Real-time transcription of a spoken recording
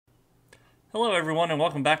Hello everyone and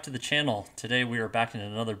welcome back to the channel. Today we are back in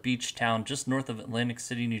another beach town just north of Atlantic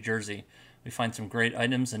City, New Jersey. We find some great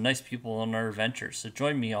items and nice people on our adventures, so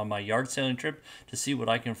join me on my yard sailing trip to see what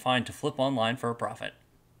I can find to flip online for a profit.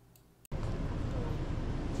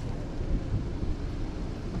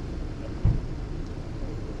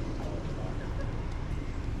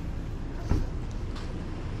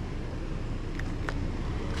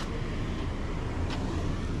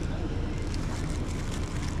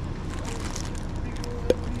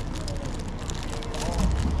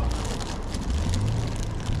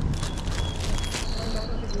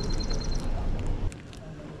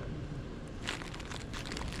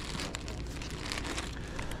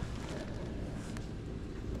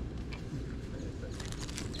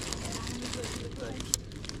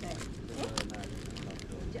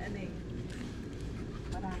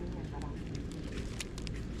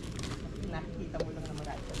 Nakikita mo lang na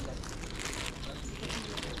marami ka dyan.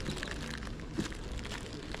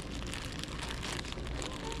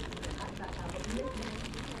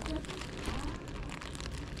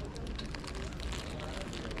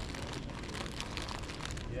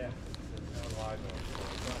 Yeah, it's live now. I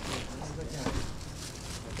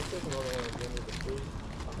think there's another one again with the food.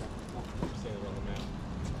 I'm seeing it on the map.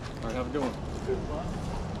 All right, have a good one. Good.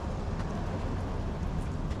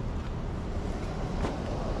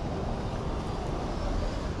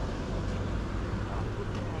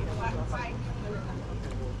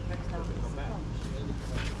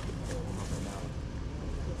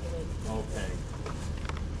 Okay.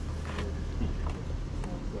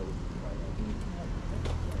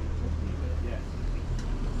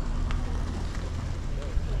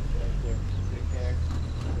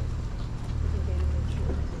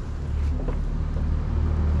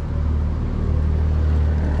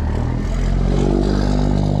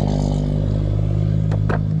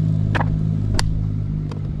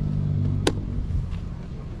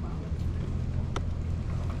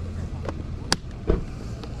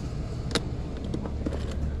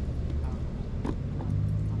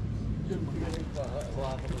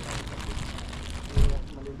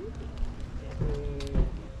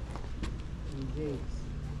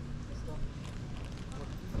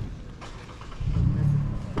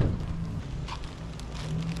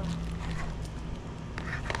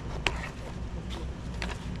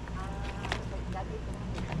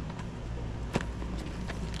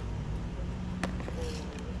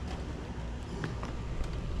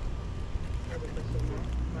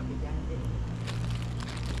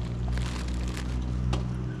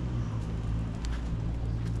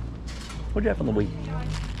 What'd you have on the Wii?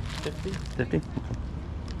 50? 50?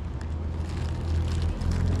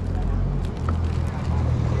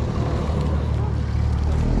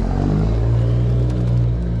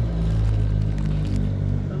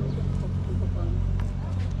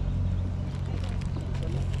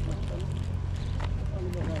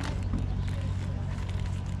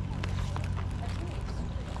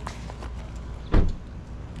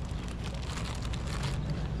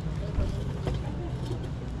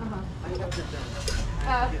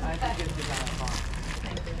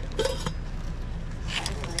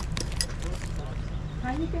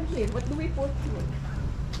 You can play. What do we put here?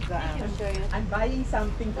 I'm buying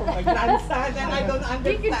something for my grandson and I don't understand.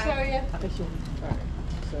 He can show you. Okay, sure. Alright.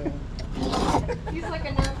 So He's like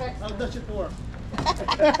a nerve expert. How does it work?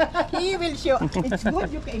 he will show. It's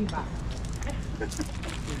good you came back.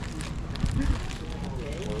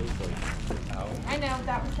 I know,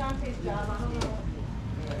 that was Dante's job. I don't know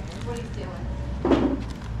what he's doing.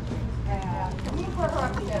 You put her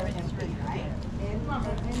up to the screen, right? And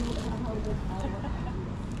mama,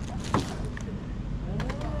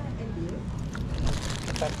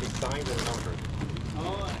 That's be signed and numbered. I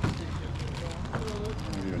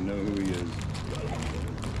don't even know who he is.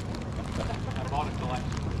 I bought a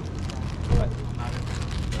collection.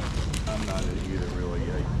 I'm not either, really.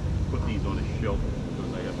 I put these on a shelf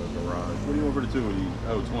because I have a garage. What do you want for the two of these?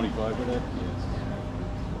 Oh, 25 for that? Yes.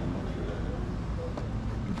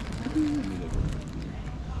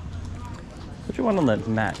 What you want on that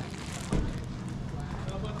mat?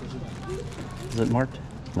 Is it marked?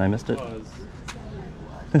 I missed it.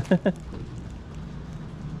 $2.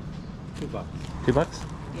 $2?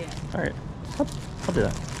 Yeah. Alright, I'll do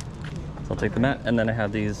that. So I'll take the mat and then I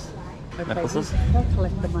have these necklaces. I'll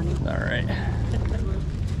collect the money. Alright.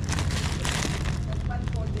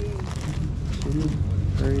 2,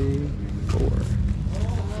 3, 4.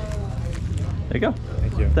 There you go.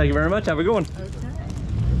 Thank you. Thank you very much. Have a good one.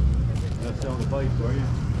 Not selling the bikes, are you?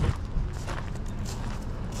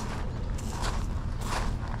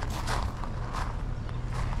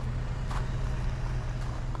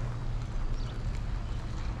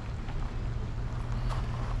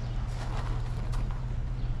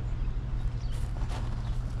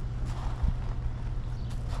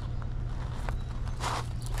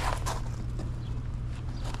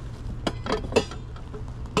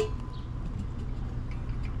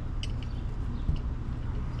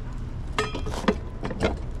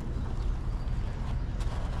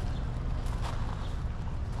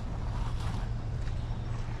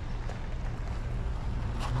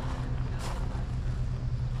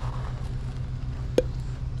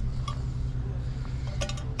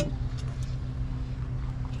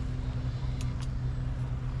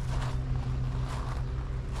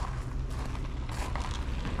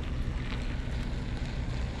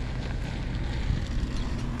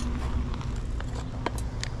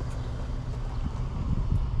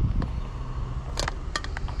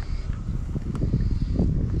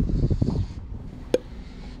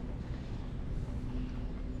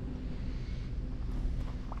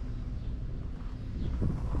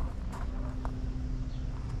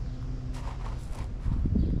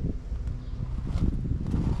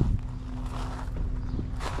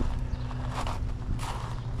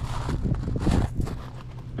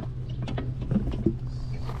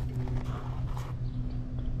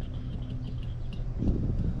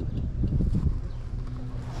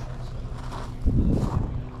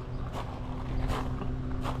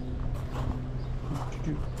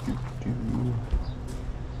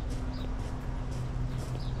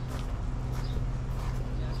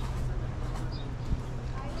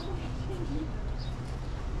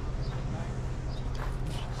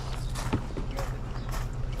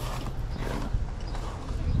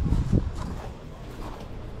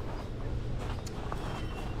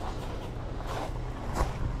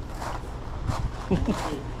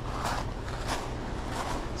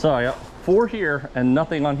 So I got 4 here and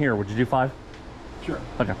nothing on here. Would you do 5? Sure.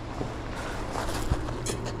 Okay.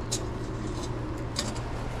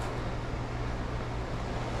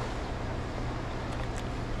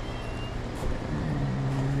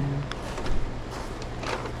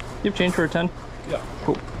 You have change for a 10? Yeah.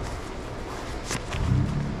 Cool.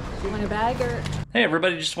 You want a bag or? Hey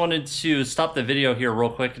everybody, just wanted to stop the video here real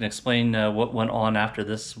quick and explain what went on after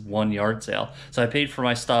this one yard sale. So I paid for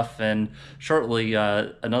my stuff, and shortly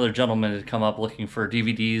another gentleman had come up looking for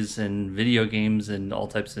DVDs and video games and all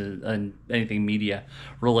types of anything media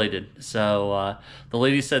related. So the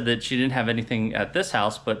lady said that she didn't have anything at this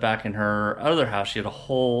house, but back in her other house she had a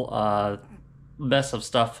whole mess of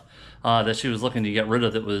stuff that she was looking to get rid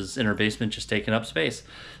of that was in her basement, just taking up space.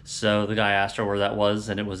 So the guy asked her where that was,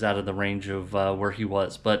 and it was out of the range of where he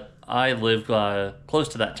was. But I live close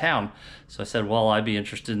to that town, so I said, well, I'd be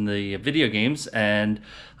interested in the video games, and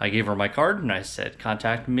I gave her my card, and I said,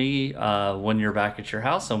 contact me when you're back at your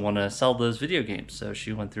house. I want to sell those video games. So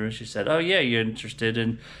she went through and she said, oh yeah, you're interested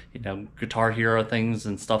in, you know, Guitar Hero things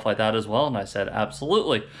and stuff like that as well? And I said,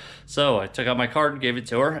 absolutely. So I took out my card and gave it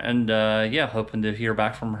to her, and yeah, hoping to hear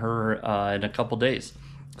back from her in a couple days.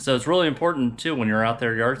 So it's really important too, when you're out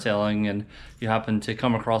there yard selling and you happen to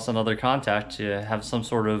come across another contact, to have some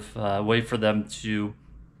sort of way for them to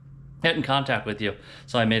get in contact with you.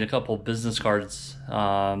 So I made a couple business cards,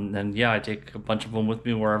 and yeah, I take a bunch of them with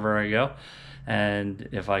me wherever I go. And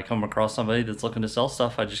if I come across somebody that's looking to sell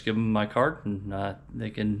stuff, I just give them my card, and they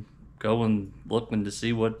can go and look and to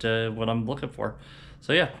see what I'm looking for.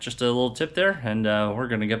 So yeah, just a little tip there, and we're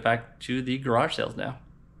gonna get back to the garage sales now.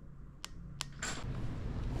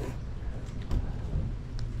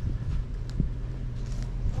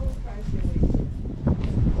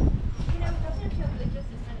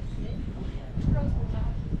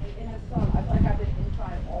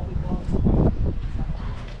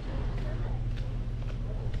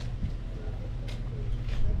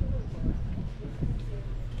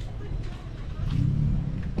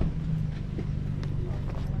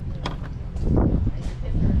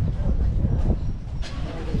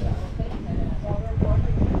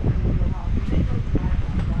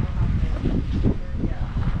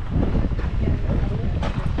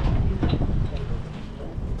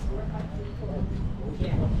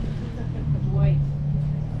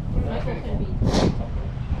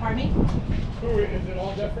 Is it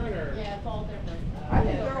all different, or? Yeah, it's all different. I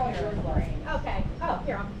think they're all yours, Lorraine. Okay. Oh,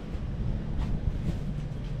 here.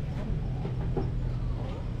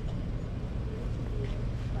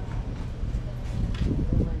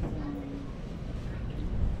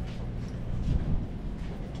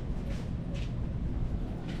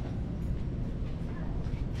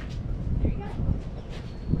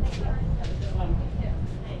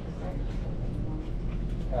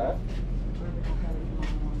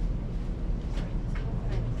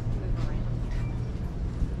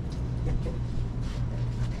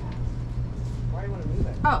 Why do you want to move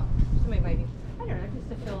it? Oh, somebody might be. I don't know, just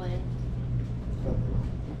to fill in.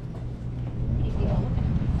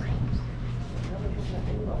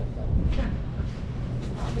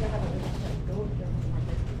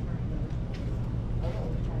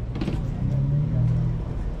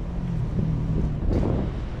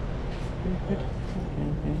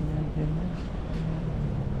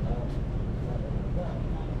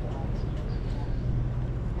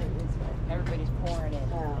 Everybody's pouring in.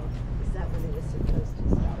 Oh, is that when it was supposed to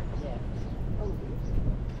start? Yeah. Oh,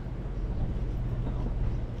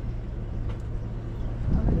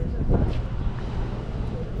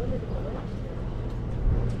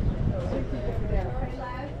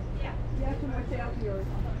 yeah, too much out yours.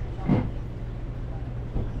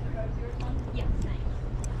 Yes, thanks.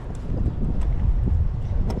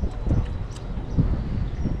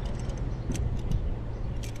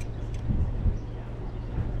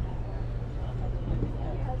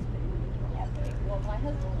 Well, my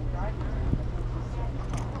husband will drive me around,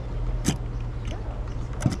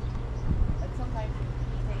 but sometimes he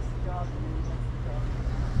takes the job and then he does the job.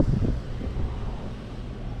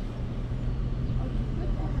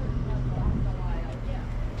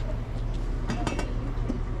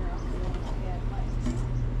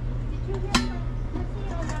 Did you hear from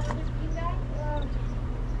Chrissy on that other feedback?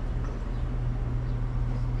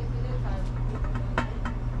 If it is,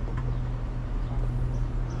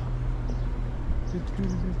 She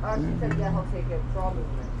said, yeah, he'll take it. It's all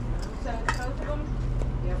movement. so it's both of them?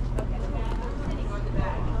 Yep. Okay, the bag, I'm sitting on the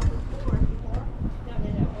bag. No, both of the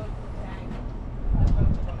bag. Both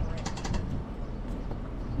of them are in.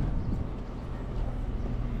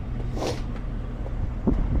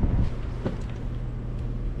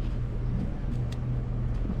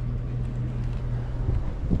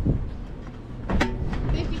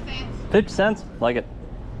 50 cents? Like it.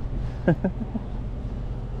 Like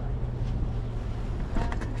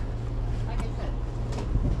I said,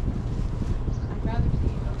 I'd rather see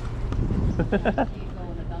you go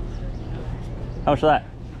in a dumpster. How much is that?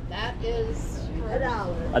 That is for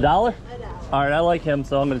 $1? $1. All right, I like him,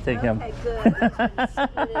 so I'm going to take him. Okay, good. It's been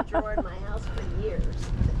sitting in a drawer in my house for years.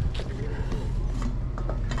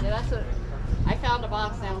 Yeah, that's what I found a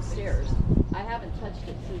box downstairs. I haven't touched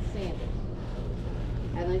it since Sandy.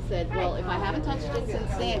 And I said, well, if I haven't touched it since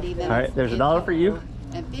Sandy, then All right, there's $1 for you.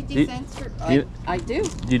 And 50 You- cents for you- I do.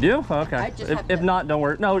 You do? Okay. I just have If to- not, don't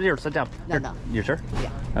worry. No, here, sit down. No, Here. no. You sure?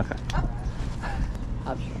 Yeah. Okay.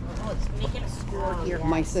 I'm sure.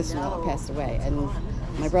 My sister-in-law passed away, and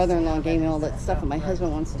my brother-in-law gave me all that stuff, and my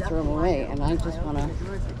husband wants to throw them away, and I just want to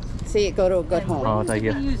see it go to a good home. Oh, thank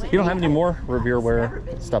you. You don't have any more Revere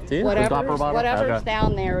stuff, do you? The Dopper bottle? Whatever's Okay.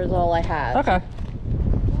 down there is all I have. Okay.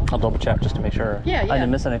 I'll double check just to make sure Yeah, I yeah.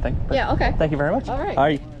 didn't miss anything. But Yeah, okay. Thank you very much. All right. All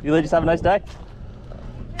right. You ladies have a nice day.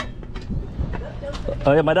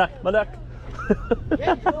 Oh, yeah, my duck. My duck.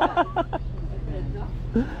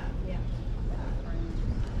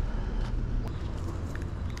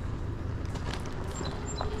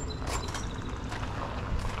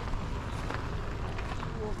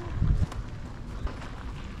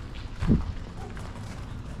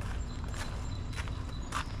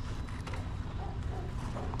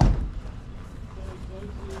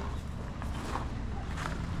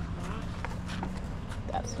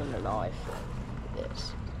 That's a knife.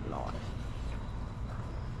 This knife.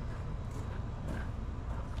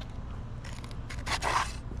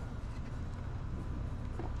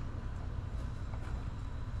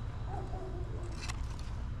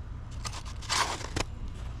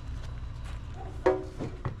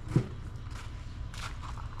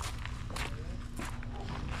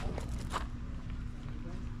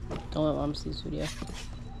 Don't let Mom see this video.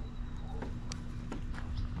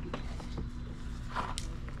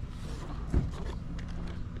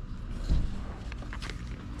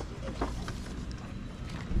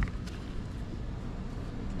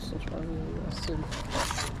 This is probably arrested.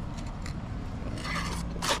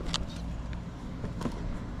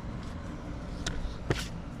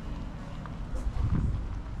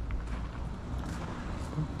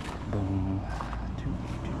 Boom.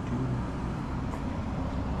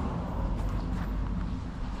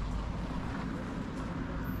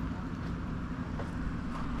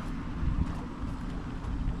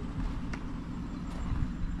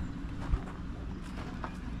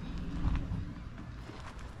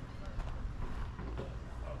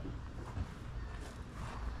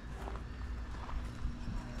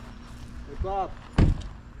 Hey, Bob.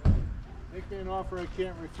 Make me an offer I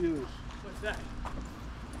can't refuse. What's that?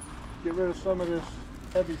 Get rid of some of this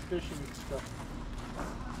heavy fishing stuff.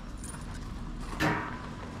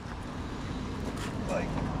 Like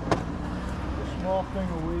a small thing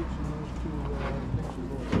of weights and those two things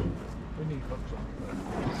of oil. We need hooks on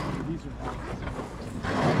it. These are not.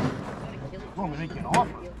 Want me to make you an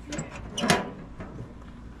offer?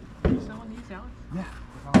 You selling these, Alex? Yeah.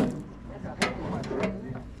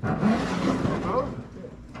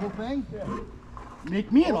 Whole thing? Yeah.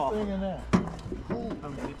 Make me an Whole offer. thing in that.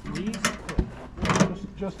 These?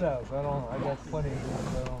 Just ours. I got plenty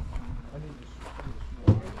of them. I need this.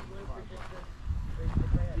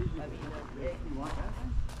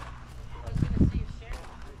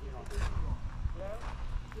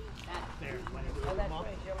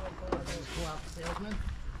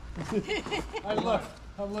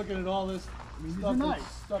 I'm looking at all this these stuff are nice.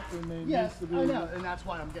 that's stuck in there. Yes, Needs to be, I know, and that's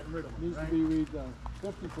why I'm getting rid of them. needs Right? to be redone.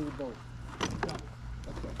 50 for the boat.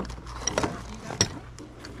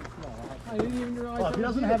 I didn't even realize. Well, if he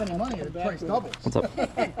doesn't have any money, the price doubles. What's up? Yeah,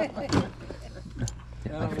 And like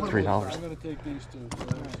I'm for gonna- $3. I'm gonna take these two. So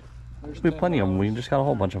there's We have plenty of them. We $10 just got a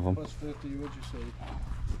whole bunch of them. plus 50. What'd you say?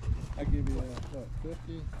 I give you what?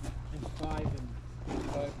 50 and 5 and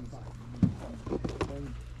 5 and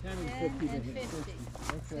 10 and 50 to hit. 50.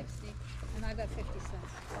 Okay. 60. And I got 50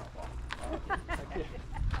 cents.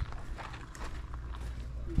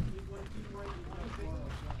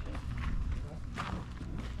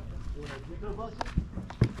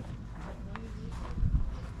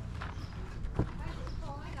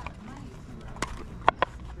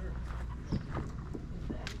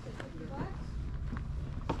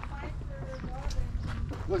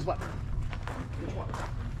 What's what? Which one?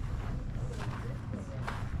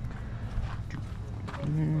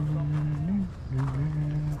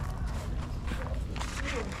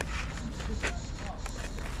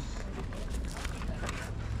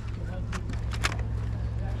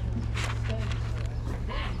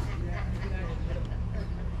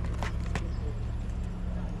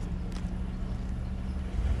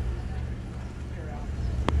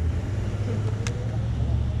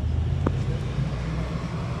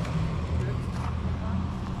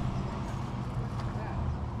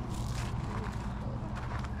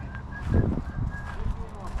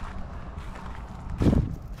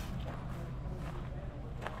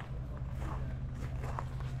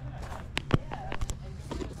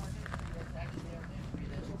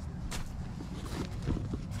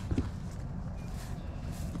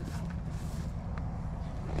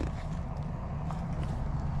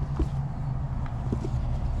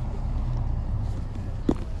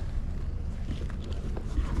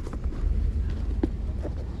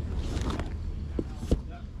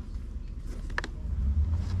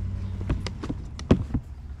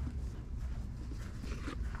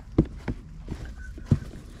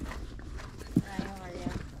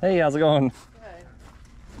 Hey, how's it going? Good.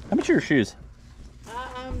 How much are your shoes?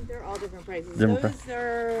 They're all different prices. Different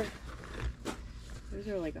Those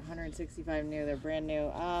are like 165 new. They're brand new.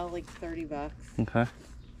 Like 30 bucks. Okay.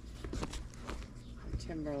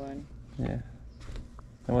 Timberland. Yeah.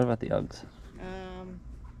 And what about the Uggs?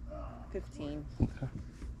 15.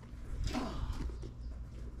 Okay.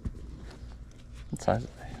 What size are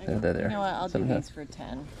they? They're there. You know what? I'll do 7, these for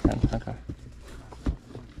 10. 10. Okay.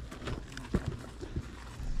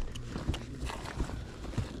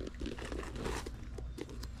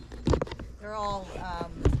 They're all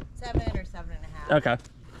 7 or 7.5. Okay.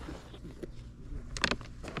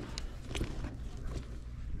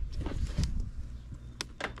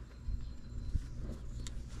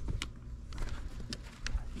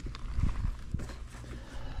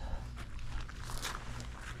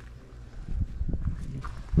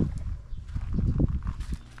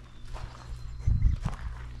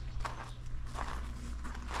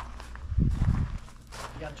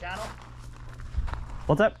 You got a channel?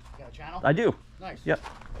 What's that? You got a channel? I do. Nice. Yep.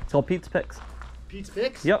 It's called Pete's Picks. Pete's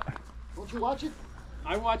Picks? Yep. Don't you watch it?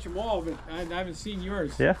 I watch them all, but I haven't seen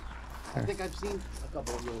yours. Yeah. I think I've seen a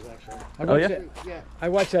couple of yours actually. Oh, yeah? Yeah. I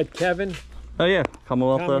watched that Kevin Oh yeah.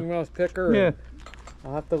 Commonwealth. Commonwealth picker. Yeah. and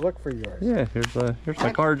I'll have to look for yours. Yeah. Here's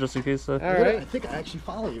my card just in case. All I right. think I actually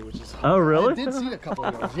follow you, which is. Oh really? I did see a couple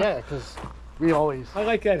of yours. Yeah, because we always. I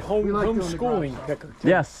like that We like doing the homeschooling garage picker. Too.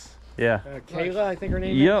 Yes. Yeah. Kayla, I think her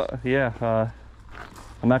name is. Yeah. Yeah.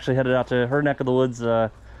 I'm actually headed out to her neck of the woods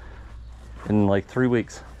in like 3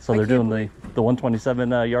 weeks. So they're doing the 127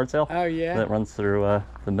 yard sale. Oh yeah. That runs through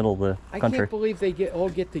the middle of the I country. can't believe they all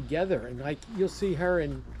get together and like you'll see her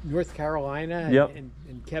in North Carolina Yep. and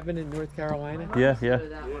Kevin in North Carolina. Yeah. Yeah.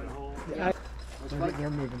 They're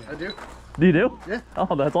moving in. I do. Do you do? Yeah.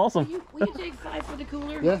 Oh, that's awesome. Will you take 5 for the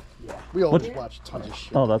cooler? Yeah. We always watch tons of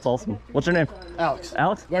shit. Oh, that's awesome. What's your name? Alex.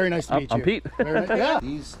 Alex? Very nice to meet you. I'm Pete. Very nice. Yeah.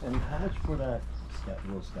 These, and how much for that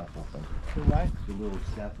little scaffold thing? The what? The little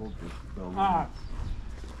scaffold? The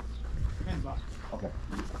 10 bucks. okay,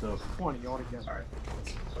 so 20 altogether. All right.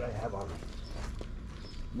 What I have on me.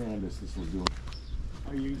 Man, this was doing.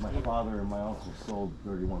 Are you? My father and my uncle sold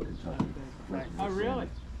 31 Kentucky. Oh really?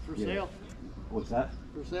 For Yeah. sale. What's that?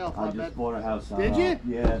 For sale. I just bought a house. Did you?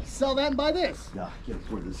 Yeah. Sell that and buy this. Yeah, I can't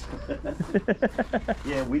afford this.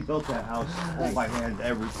 Yeah, we built that house all by hand.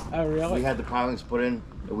 Oh really? We had the pilings put in,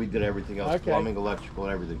 and we did everything else: Okay. plumbing, electrical,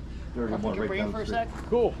 and everything. 31 right down the street.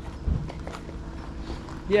 Cool.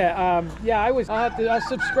 Yeah, yeah. I'll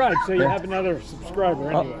subscribe, so you have another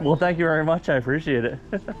subscriber anyway. Well, thank you very much. I appreciate it.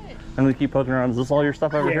 I'm gonna keep poking around. Is this all your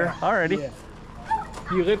stuff over here? Alrighty. Yeah.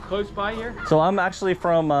 Do you live close by here? So I'm actually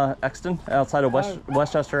from Exton, outside of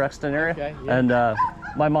Westchester, Exton area. Okay, yeah. And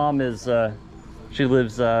my mom is, she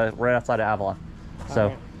lives right outside of Avalon.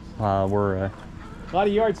 So we're... A lot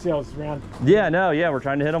of yard sales around. yeah, we're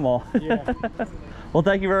trying to hit them all. Yeah. Well,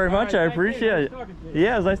 thank you very All much. right, I thank you. appreciate Nice it. talking to you.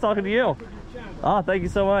 Yeah, it was nice talking to you. Your channel. Oh, thank you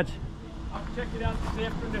so much. I'll check it out this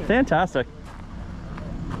afternoon. Fantastic.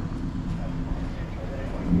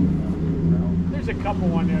 There's a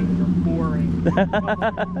couple on there that are boring.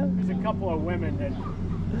 There's a couple of women that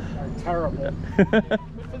are terrible. But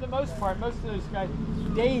for the most part, most of those guys,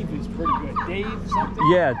 Dave is pretty good. Dave something?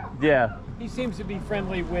 Yeah. He seems to be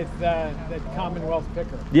friendly with the Commonwealth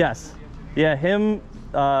picker. Yes. Yeah, him,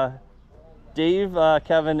 Dave,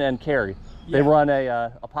 Kevin, and Carrie. They Yeah. run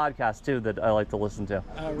a podcast too that I like to listen to.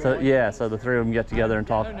 Oh, So really? yeah, so the three of them get together and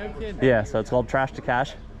talk. Oh, no kidding. Yeah, so it's called Trash to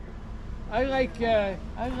Cash. I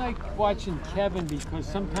like watching Kevin because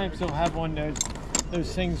sometimes he'll have one of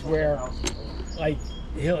those things where, like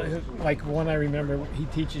like one I remember, he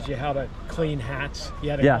teaches you how to clean hats. He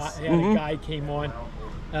had a Yes. guy, a guy came on.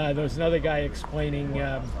 There was another guy explaining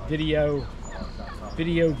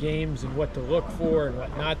video games and what to look for and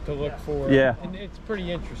what not to look for. Yeah. And it's pretty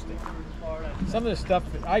interesting. Some of the stuff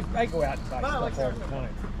that I go out and buy stuff all the time.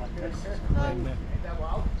 And,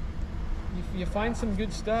 you find some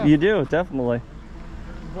good stuff. You do, definitely.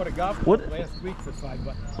 Bought a golf What- club last week for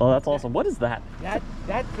 $5. Oh, that's awesome. What is that?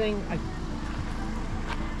 That thing,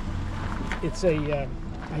 it's a.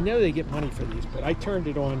 I know they get money for these, but I turned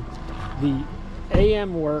it on. The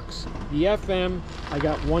AM works. The FM, I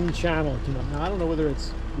got one channel. Now I don't know whether it's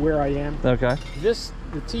where I am. Okay.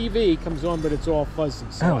 The TV comes on, but it's all fuzzy.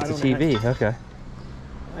 So Oh, it's a TV. Okay.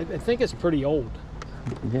 I think it's pretty old.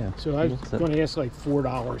 Yeah. So I was That's it. going to ask like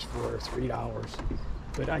 $4 for it, or $3,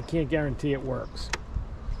 but I can't guarantee it works.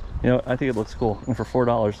 You know, I think it looks cool. And for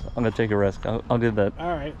 $4, I'm gonna take a risk. I'll do that. All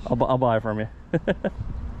right. I'll buy it from you.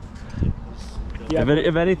 Yeah.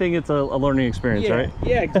 If anything, it's a learning experience, Yeah. right?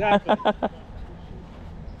 Yeah, exactly.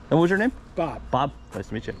 And what was your name? Bob. Bob. Nice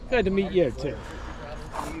to meet you. Glad to meet you too.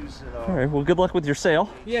 All right, well, good luck with your sale.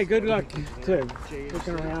 Yeah, good luck too.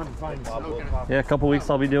 Looking around and finding stuff. Yeah, a couple weeks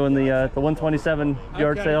I'll be doing the 127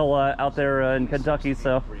 yard sale out there in Kentucky.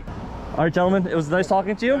 So, all right, gentlemen, it was nice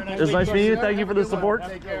talking to you. It was nice meeting you. Thank you for the support. All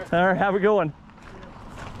right, have a good one.